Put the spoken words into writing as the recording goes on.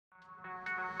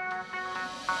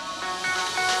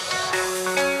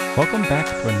Welcome back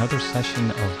to another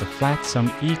session of the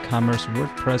Flatsome e-commerce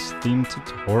WordPress theme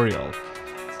tutorial.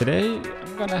 Today,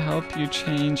 I'm going to help you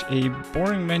change a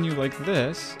boring menu like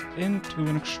this into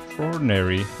an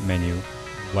extraordinary menu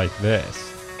like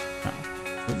this.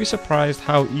 Now, you'll be surprised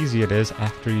how easy it is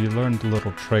after you learn the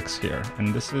little tricks here.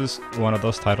 And this is one of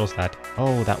those titles that,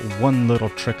 oh, that one little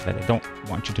trick that I don't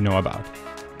want you to know about.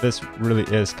 This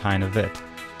really is kind of it.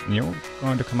 And you're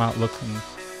going to come out looking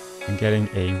and getting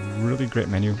a really great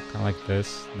menu, kind of like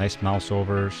this. Nice mouse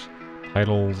overs,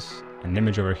 titles, an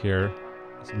image over here.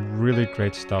 Some really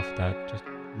great stuff that just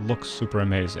looks super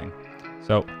amazing.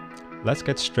 So let's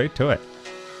get straight to it.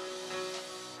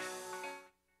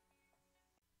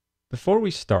 Before we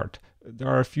start, there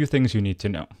are a few things you need to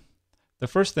know. The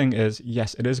first thing is,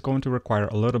 yes, it is going to require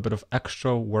a little bit of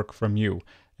extra work from you,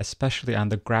 especially on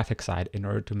the graphic side, in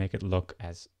order to make it look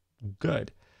as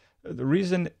good. The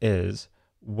reason is,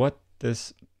 what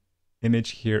this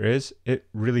image here is, it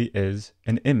really is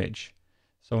an image.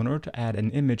 So in order to add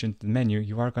an image into the menu,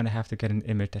 you are going to have to get an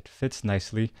image that fits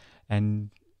nicely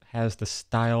and has the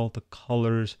style, the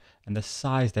colors, and the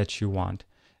size that you want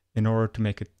in order to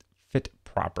make it fit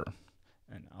proper.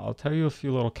 And I'll tell you a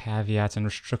few little caveats and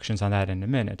restrictions on that in a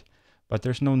minute, but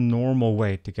there's no normal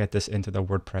way to get this into the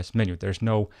WordPress menu. There's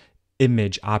no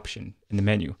image option in the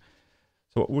menu.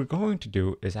 So what we're going to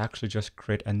do is actually just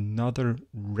create another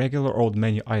regular old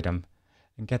menu item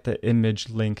and get the image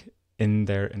link in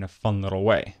there in a fun little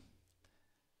way.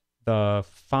 The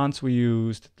fonts we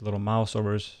used, the little mouse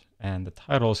overs, and the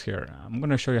titles here, I'm going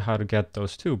to show you how to get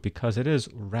those too, because it is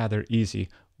rather easy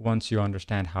once you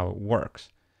understand how it works.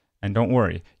 And don't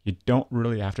worry, you don't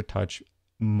really have to touch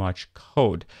much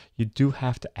code. You do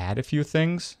have to add a few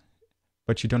things,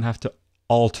 but you don't have to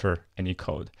alter any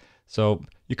code. So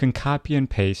you can copy and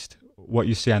paste what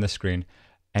you see on the screen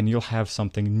and you'll have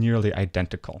something nearly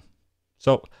identical.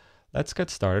 So let's get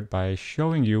started by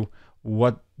showing you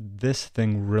what this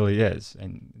thing really is.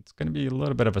 And it's going to be a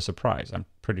little bit of a surprise, I'm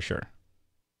pretty sure.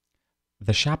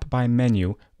 The Shop By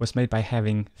menu was made by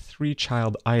having 3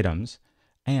 child items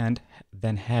and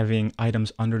then having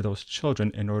items under those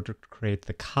children in order to create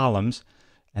the columns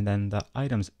and then the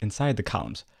items inside the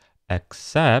columns,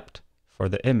 except for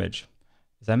the image.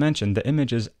 As I mentioned, the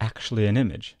image is actually an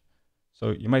image. So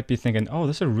you might be thinking, oh,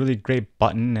 this is a really great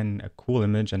button and a cool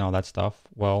image and all that stuff.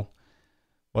 Well,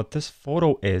 what this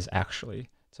photo is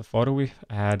actually, it's a photo we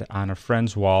had on a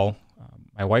friend's wall.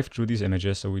 My wife drew these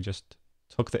images, so we just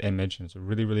took the image, and it's a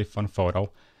really, really fun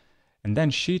photo. And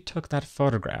then she took that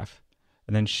photograph,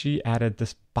 and then she added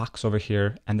this box over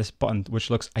here and this button, which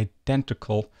looks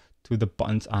identical to the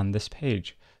buttons on this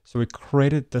page. So we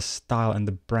created the style and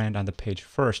the brand on the page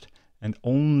first, and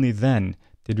only then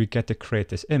did we get to create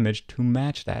this image to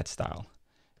match that style.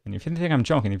 And if you think I'm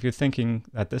joking, if you're thinking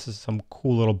that this is some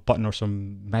cool little button or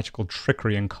some magical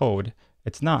trickery in code,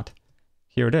 it's not.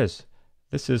 Here it is.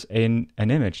 This is an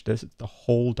image. This is the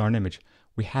whole darn image.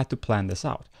 We had to plan this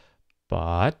out.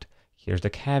 But here's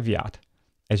the caveat.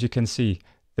 As you can see,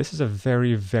 this is a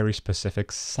very, very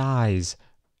specific size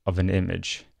of an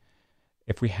image.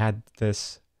 If we had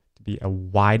this to be a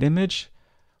wide image,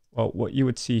 well, what you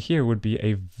would see here would be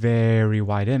a very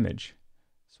wide image.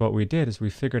 So what we did is we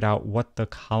figured out what the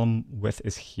column width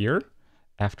is here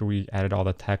after we added all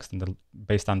the text and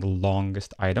based on the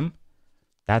longest item.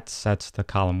 That sets the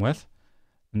column width.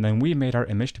 And then we made our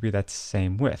image to be that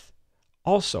same width.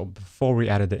 Also, before we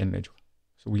added the image,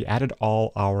 so we added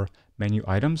all our menu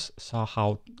items, saw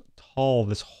how tall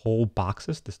this whole box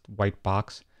is, this white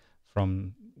box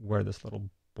from where this little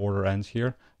border ends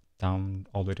here, down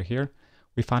all the way to here.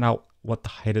 We found out what the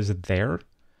height is there,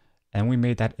 and we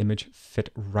made that image fit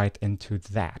right into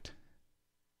that.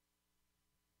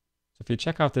 So if you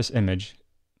check out this image,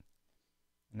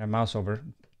 and I mouse over,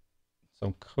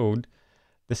 so code,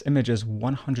 this image is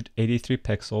 183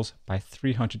 pixels by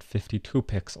 352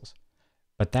 pixels.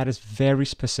 But that is very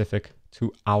specific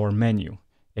to our menu.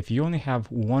 If you only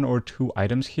have 1 or 2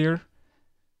 items here,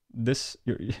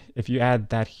 if you add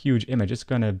that huge image, it's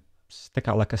going to stick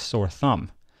out like a sore thumb.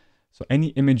 So any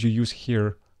image you use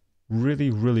here really,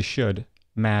 really should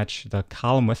match the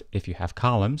column width if you have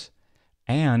columns,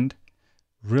 and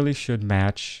really should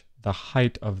match the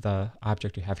height of the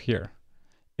object you have here,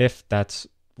 if that's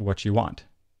what you want.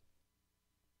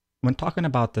 When talking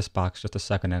about this box just a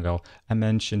second ago, I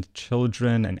mentioned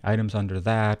children and items under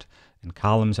that, and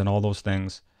columns and all those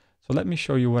things. So let me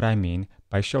show you what I mean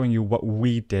by showing you what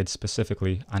we did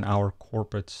specifically on our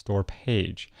corporate store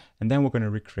page. And then we're going to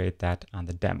recreate that on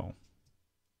the demo.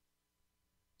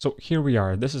 So here we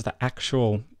are. This is the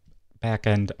actual back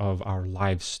end of our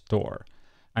live store.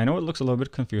 I know it looks a little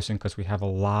bit confusing because we have a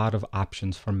lot of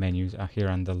options for menus here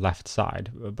on the left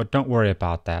side, but don't worry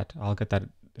about that. I'll get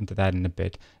into that in a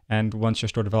bit. And once your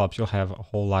store develops, you'll have a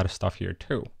whole lot of stuff here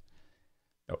too.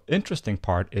 The interesting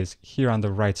part is here on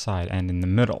the right side and in the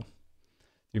middle. Do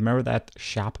you remember that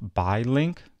shop by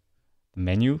link, the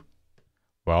menu?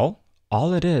 Well,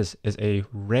 all it is a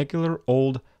regular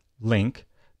old link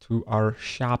to our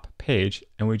shop page,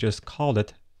 and we just called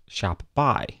it shop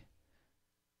by.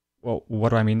 Well, what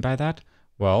do I mean by that?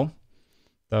 Well,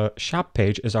 the shop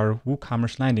page is our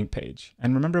WooCommerce landing page.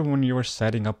 And remember when you were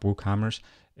setting up WooCommerce,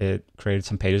 it created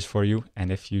some pages for you.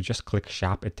 And if you just click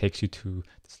shop, it takes you to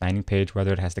this landing page,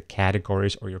 whether it has the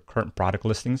categories or your current product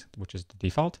listings, which is the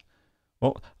default.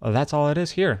 Well, that's all it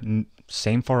is here.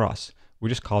 Same for us. We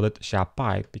just called it shop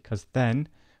by because then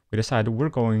we decided we're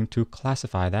going to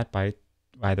classify that by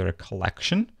either a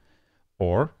collection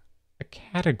or a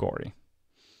category.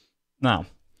 Now,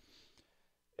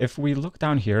 if we look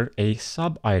down here, a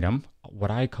sub item,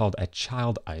 what I called a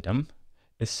child item,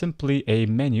 is simply a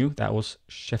menu that was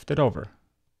shifted over.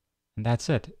 And that's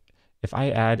it. If I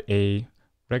add a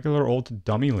regular old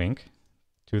dummy link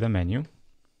to the menu,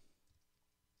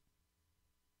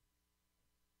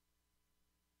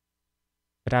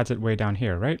 it adds it way down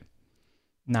here, right?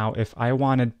 Now, if I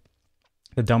wanted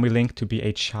the dummy link to be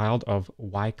a child of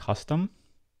Y custom,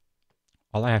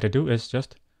 all I have to do is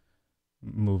just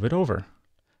move it over.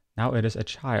 Now it is a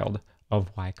child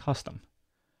of Y custom.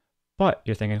 But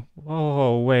you're thinking,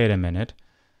 whoa, wait a minute.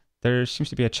 There seems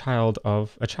to be a child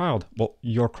of a child. Well,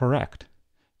 you're correct.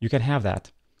 You can have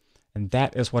that. And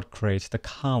that is what creates the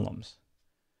columns.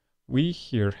 We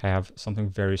here have something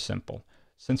very simple.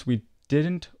 Since we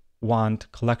didn't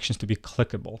want collections to be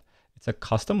clickable, it's a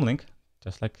custom link,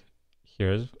 just like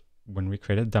here's when we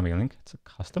created a dummy link. It's a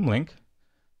custom link.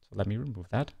 So let me remove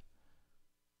that.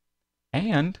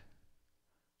 And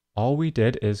all we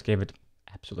did is gave it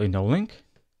absolutely no link,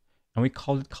 and we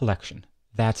called it collection.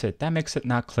 That's it. That makes it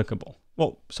not clickable.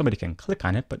 Well, somebody can click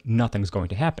on it, but nothing's going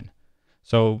to happen.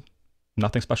 So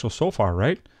nothing special so far,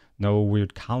 right? No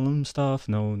weird column stuff,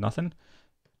 no nothing.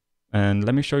 And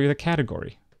let me show you the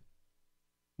category.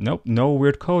 Nope, no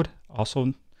weird code.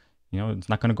 Also, it's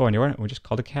not going to go anywhere. We just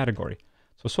called it category.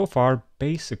 So far,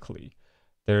 basically,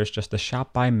 there's just the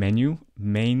shop by menu,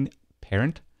 main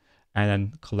parent, and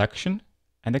then collection,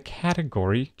 and the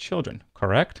category children,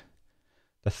 correct?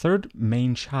 The third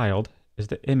main child is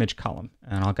the image column,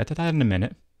 and I'll get to that in a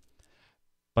minute.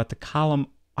 But the column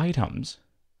items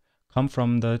come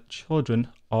from the children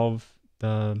of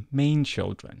the main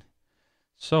children.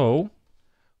 So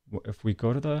if we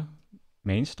go to the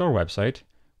main store website,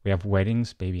 we have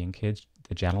weddings, baby and kids,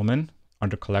 the gentleman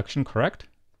under collection, correct?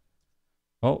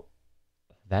 Well,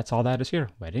 that's all that is here.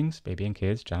 Weddings, baby and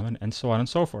kids, gentlemen, and so on and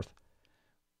so forth.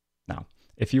 Now,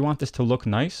 if you want this to look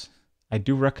nice, I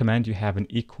do recommend you have an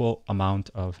equal amount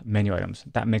of menu items.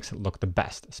 That makes it look the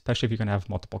best, especially if you're going to have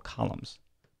multiple columns.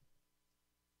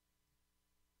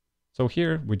 So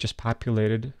here we just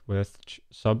populated with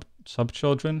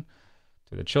sub-children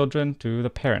to the children to the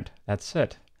parent. That's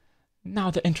it.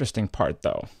 Now the interesting part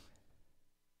though,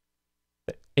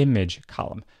 the image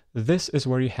column. This is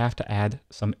where you have to add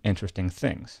some interesting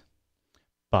things.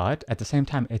 But at the same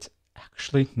time, it's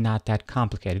actually not that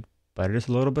complicated, but it is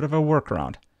a little bit of a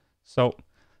workaround. So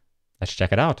let's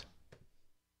check it out.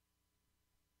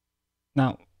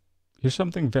 Now, here's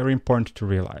something very important to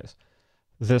realize.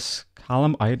 This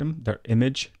column item, the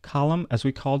image column, as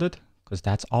we called it, because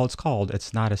that's all it's called.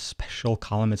 It's not a special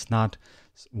column. It's not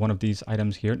one of these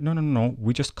items here. No.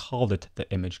 We just called it the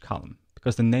image column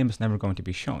because the name is never going to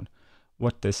be shown.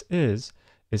 What this is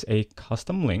a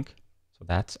custom link. So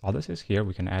that's all this is here.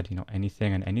 We can add,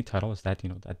 anything and any title. Is that,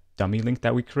 that dummy link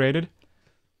that we created.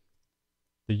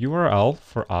 The URL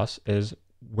for us is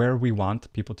where we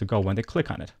want people to go when they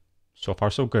click on it. So far,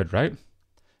 so good, right?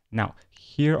 Now,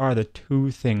 here are the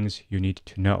two things you need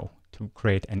to know to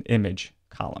create an image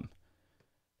column.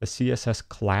 The CSS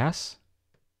class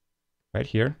right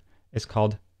here is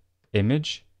called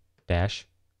image-column.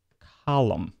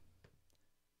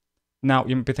 Now,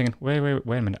 you might be thinking, wait a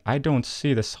minute. I don't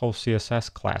see this whole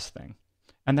CSS class thing.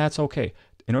 And that's okay.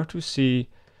 In order to see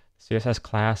CSS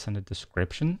class and the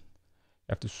description, you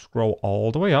have to scroll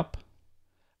all the way up.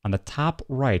 On the top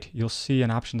right, you'll see an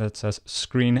option that says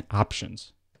Screen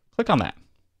Options. Click on that.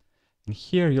 And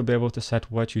here you'll be able to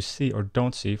set what you see or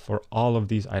don't see for all of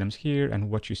these items here and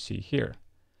what you see here.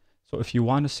 So if you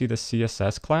want to see the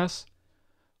CSS class,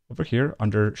 over here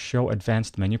under Show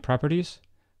Advanced Menu Properties,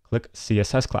 click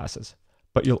CSS Classes.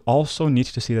 But you'll also need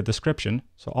to see the description,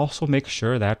 so also make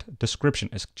sure that description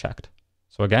is checked.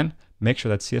 So again, make sure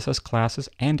that CSS classes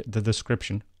and the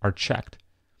description are checked.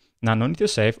 Now, no need to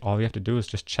save. All you have to do is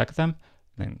just check them,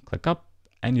 then click up,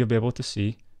 and you'll be able to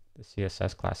see the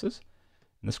CSS classes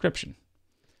and description.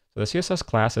 So the CSS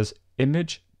class is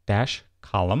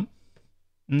image-column,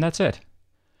 and that's it.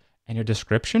 And your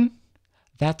description,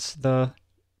 that's the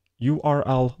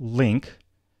URL link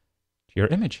to your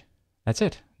image. That's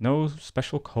it. No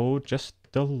special code, just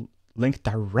the link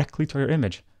directly to your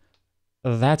image.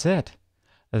 That's it.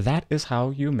 That is how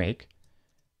you make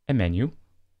a menu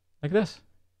like this.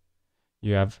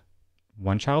 You have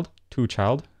one child, two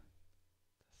child,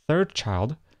 third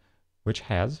child, which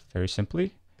has, very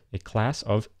simply, a class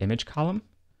of image column,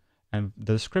 and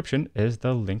the description is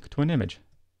the link to an image.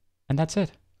 And that's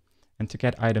it. And to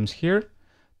get items here,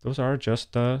 those are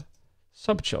just the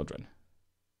subchildren.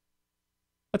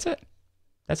 That's it.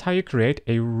 That's how you create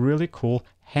a really cool,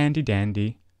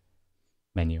 handy-dandy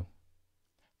menu.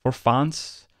 For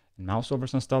fonts and mouse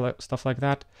overs and stuff like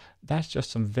that, that's just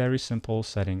some very simple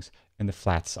settings in the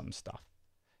Flatsome stuff.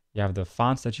 You have the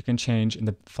fonts that you can change in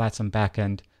the Flatsome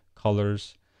backend,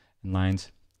 colors and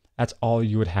lines. That's all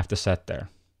you would have to set there.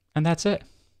 And that's it.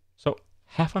 So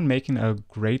have fun making a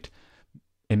great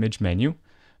image menu.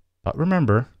 But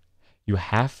remember, you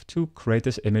have to create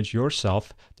this image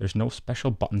yourself. There's no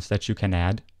special buttons that you can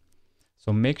add.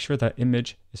 So make sure the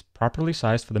image is properly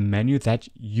sized for the menu that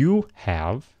you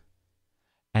have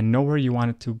and know where you want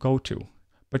it to go to.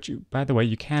 But by the way,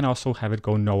 you can also have it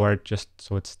go nowhere just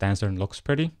so it stands there and looks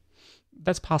pretty.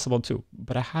 That's possible too.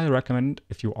 But I highly recommend,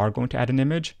 if you are going to add an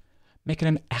image, make it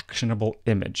an actionable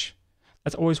image.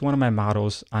 That's always one of my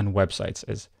mottos on websites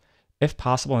is, if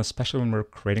possible, and especially when we're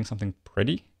creating something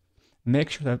pretty, make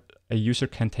sure that a user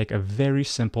can take a very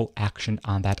simple action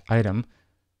on that item.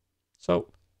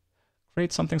 So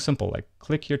create something simple like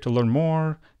click here to learn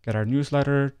more, get our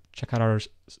newsletter, check out our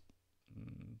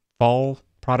fall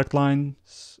product line,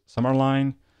 summer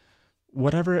line,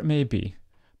 whatever it may be.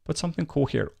 Put something cool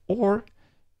here. Or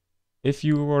if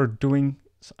you are doing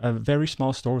a very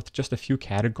small store with just a few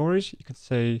categories, you can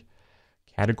say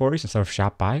categories instead of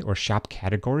shop by, or shop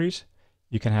categories.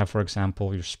 You can have, for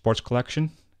example, your sports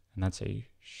collection, and that's a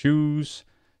shoes,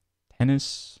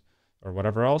 tennis, or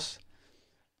whatever else.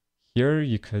 Here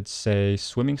you could say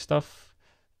swimming stuff.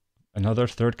 Another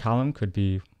third column could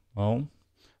be, well,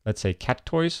 let's say cat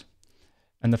toys.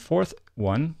 And the fourth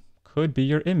one could be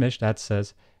your image that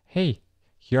says, hey,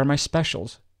 here are my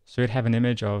specials. So you'd have an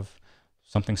image of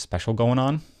something special going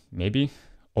on, maybe,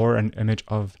 or an image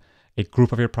of a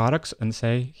group of your products and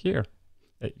say, here,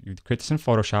 you create this in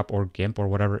Photoshop or GIMP or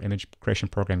whatever image creation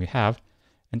program you have.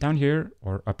 And down here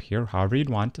or up here, however you'd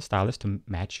want to style this to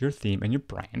match your theme and your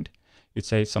brand, you'd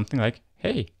say something like,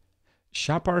 hey,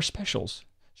 shop our specials,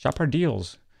 shop our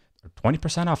deals, or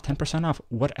 20% off, 10% off,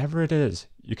 whatever it is,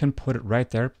 you can put it right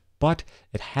there, but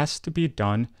it has to be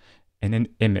done in an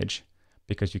image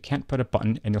because you can't put a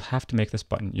button and you'll have to make this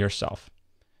button yourself.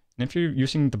 And if you're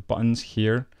using the buttons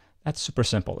here, that's super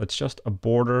simple. It's just a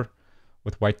border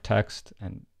with white text,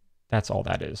 and that's all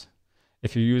that is.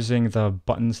 If you're using the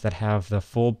buttons that have the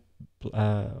full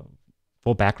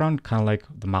background, kind of like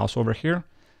the mouse over here,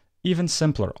 even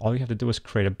simpler. All you have to do is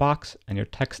create a box and your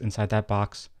text inside that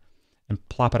box and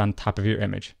plop it on top of your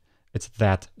image. It's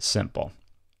that simple.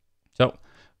 So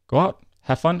go out,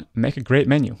 have fun, make a great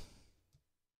menu.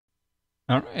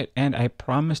 All right, and I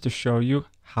promised to show you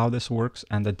how this works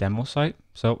on the demo site.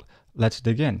 So let's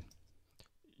dig in.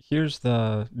 Here's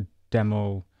the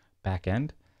demo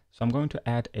backend. So I'm going to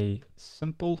add a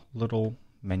simple little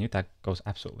menu that goes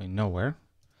absolutely nowhere.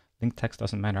 Link text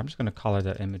doesn't matter. I'm just going to call it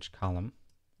an image column,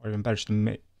 or even better,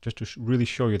 just to really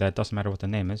show you that it doesn't matter what the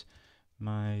name is.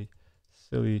 My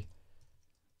silly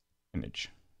image.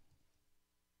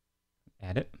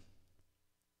 Add it.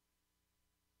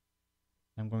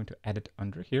 I'm going to add it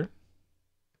under here.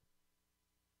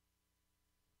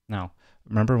 Now,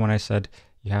 remember when I said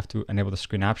you have to enable the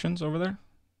screen options over there?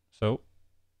 So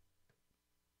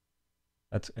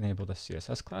let's enable the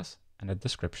CSS class and a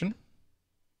description.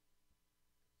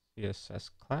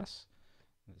 CSS class,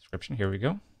 description, here we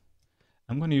go.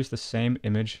 I'm going to use the same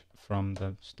image from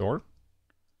the store.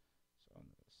 So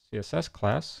the CSS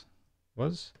class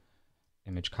was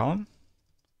image column.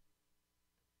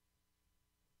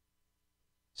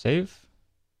 Save.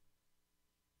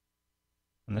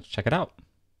 And let's check it out.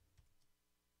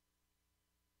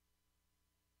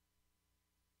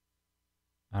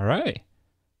 All right.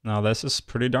 Now this is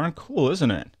pretty darn cool, isn't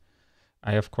it?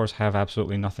 I, of course, have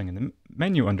absolutely nothing in the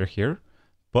menu under here,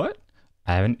 but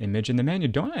I have an image in the menu,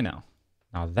 don't I now?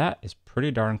 Now that is pretty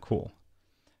darn cool.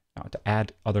 Now to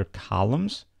add other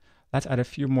columns, let's add a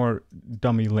few more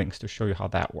dummy links to show you how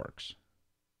that works.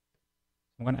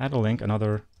 I'm going to add a link,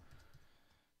 another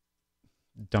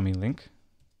dummy link.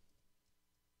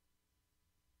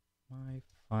 My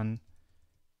fun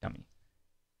dummy.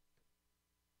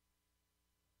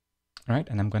 All right,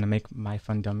 and I'm going to make my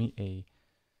fun dummy a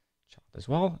child as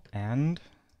well, and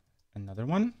another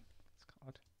one. Let's call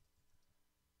it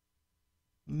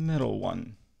middle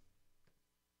one.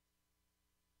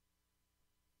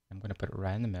 I'm going to put it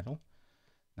right in the middle.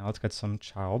 Now let's get some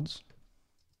childs.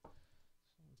 So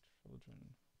children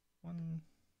 1.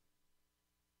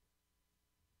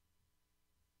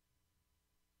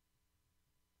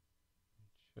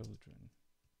 Children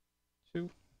 2.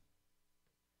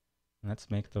 Let's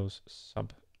make those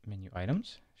sub menu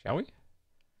items, shall we?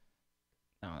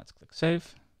 Now let's click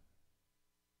save.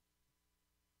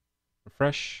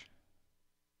 Refresh.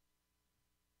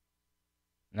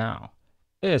 Now,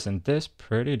 isn't this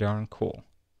pretty darn cool?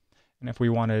 And if we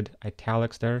wanted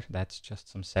italics there, that's just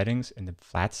some settings in the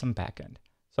Flatsome backend.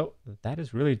 So that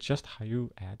is really just how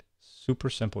you add super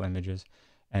simple images.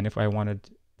 And if I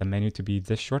wanted the menu to be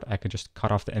this short, I could just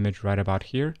cut off the image right about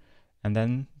here, and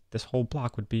then this whole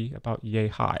block would be about yay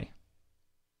high.